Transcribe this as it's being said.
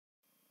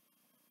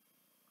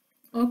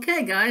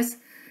Okay, guys,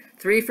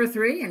 3 for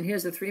 3, and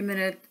here's a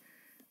 3-minute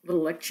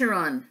little lecture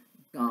on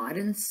God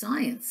and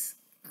science.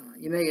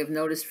 You may have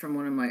noticed from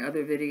one of my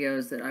other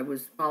videos that I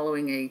was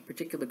following a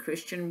particular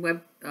Christian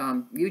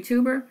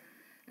YouTuber,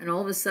 and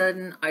all of a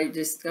sudden I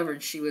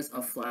discovered she was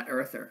a flat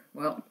earther.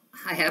 Well,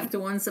 I have to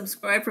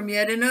unsubscribe from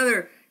yet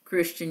another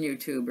Christian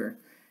YouTuber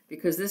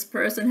because this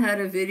person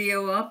had a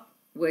video up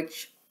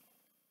which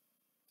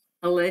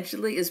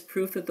allegedly is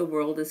proof that the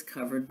world is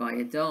covered by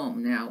a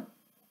dome. Now,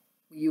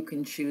 you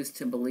can choose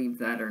to believe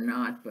that or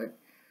not, but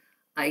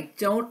I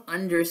don't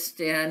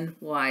understand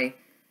why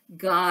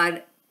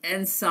God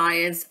and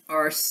science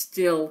are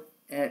still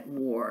at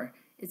war.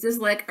 It's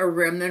just like a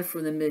remnant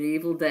from the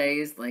medieval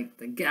days, like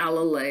the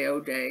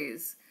Galileo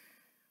days.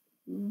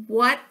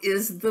 What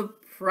is the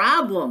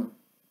problem?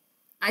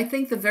 I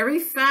think the very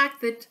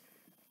fact that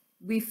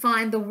we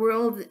find the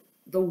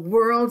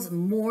world's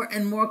more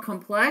and more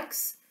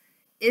complex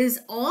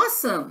is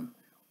awesome.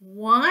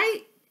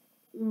 Why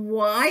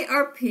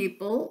are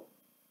people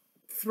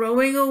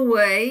throwing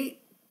away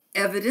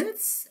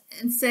evidence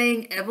and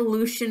saying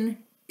evolution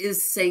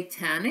is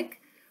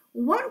satanic?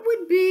 What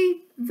would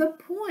be the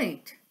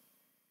point?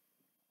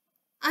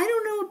 I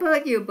don't know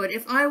about you, but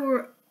if I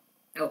were,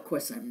 oh, of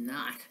course I'm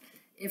not,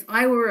 if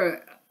I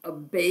were a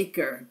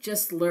baker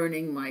just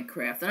learning my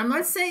craft, and I'm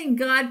not saying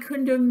God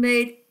couldn't have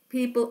made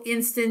people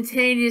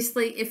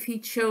instantaneously if he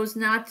chose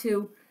not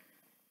to,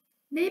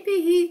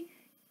 maybe he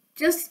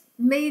just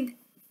made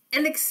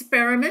an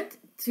experiment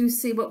to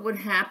see what would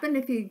happen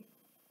if he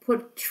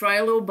put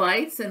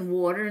trilobites in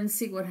water and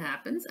see what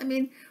happens. I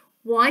mean,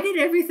 why did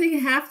everything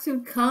have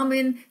to come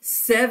in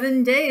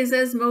 7 days,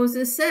 as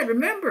Moses said?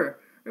 Remember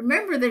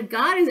that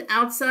God is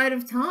outside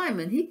of time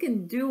and he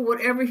can do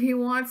whatever he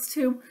wants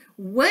to,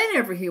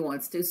 whenever he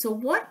wants to. So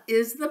what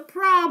is the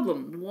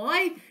problem?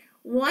 Why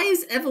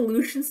is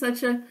evolution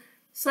such a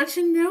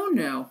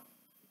no-no?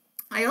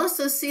 I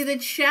also see that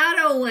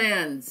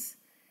Shadowlands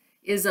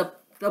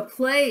the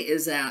play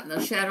is out. Now,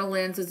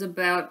 Shadowlands is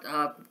about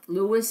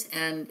Lewis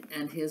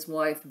and his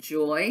wife,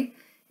 Joy.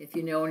 If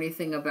you know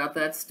anything about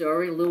that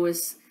story,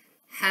 Lewis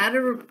had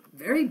a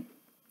very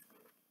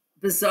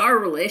bizarre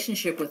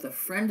relationship with a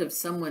friend of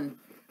someone,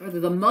 or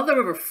the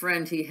mother of a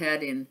friend he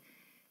had in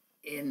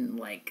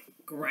like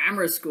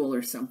grammar school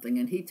or something,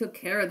 and he took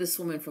care of this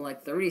woman for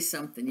like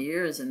 30-something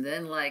years, and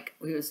then like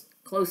he was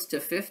close to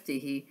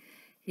 50,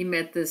 he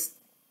met this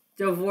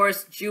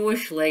divorced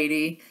Jewish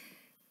lady.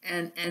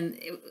 And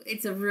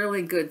it's a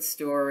really good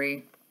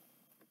story.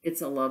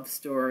 It's a love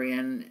story,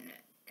 and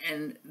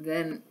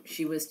then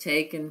she was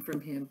taken from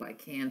him by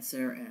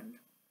cancer, and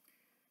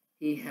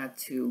he had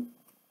to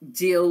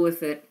deal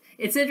with it.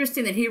 It's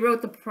interesting that he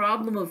wrote The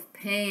Problem of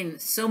Pain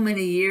so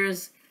many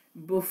years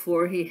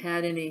before he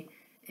had any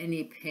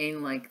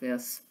pain like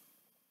this.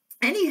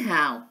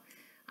 Anyhow,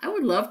 I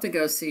would love to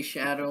go see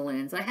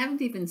Shadowlands. I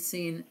haven't even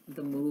seen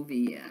the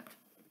movie yet.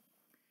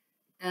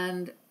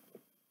 And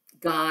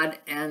God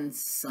and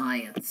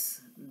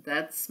science.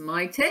 That's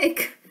my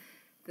take,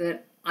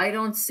 that I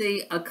don't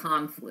see a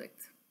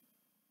conflict.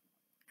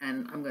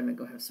 And I'm going to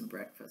go have some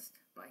breakfast.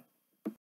 Bye.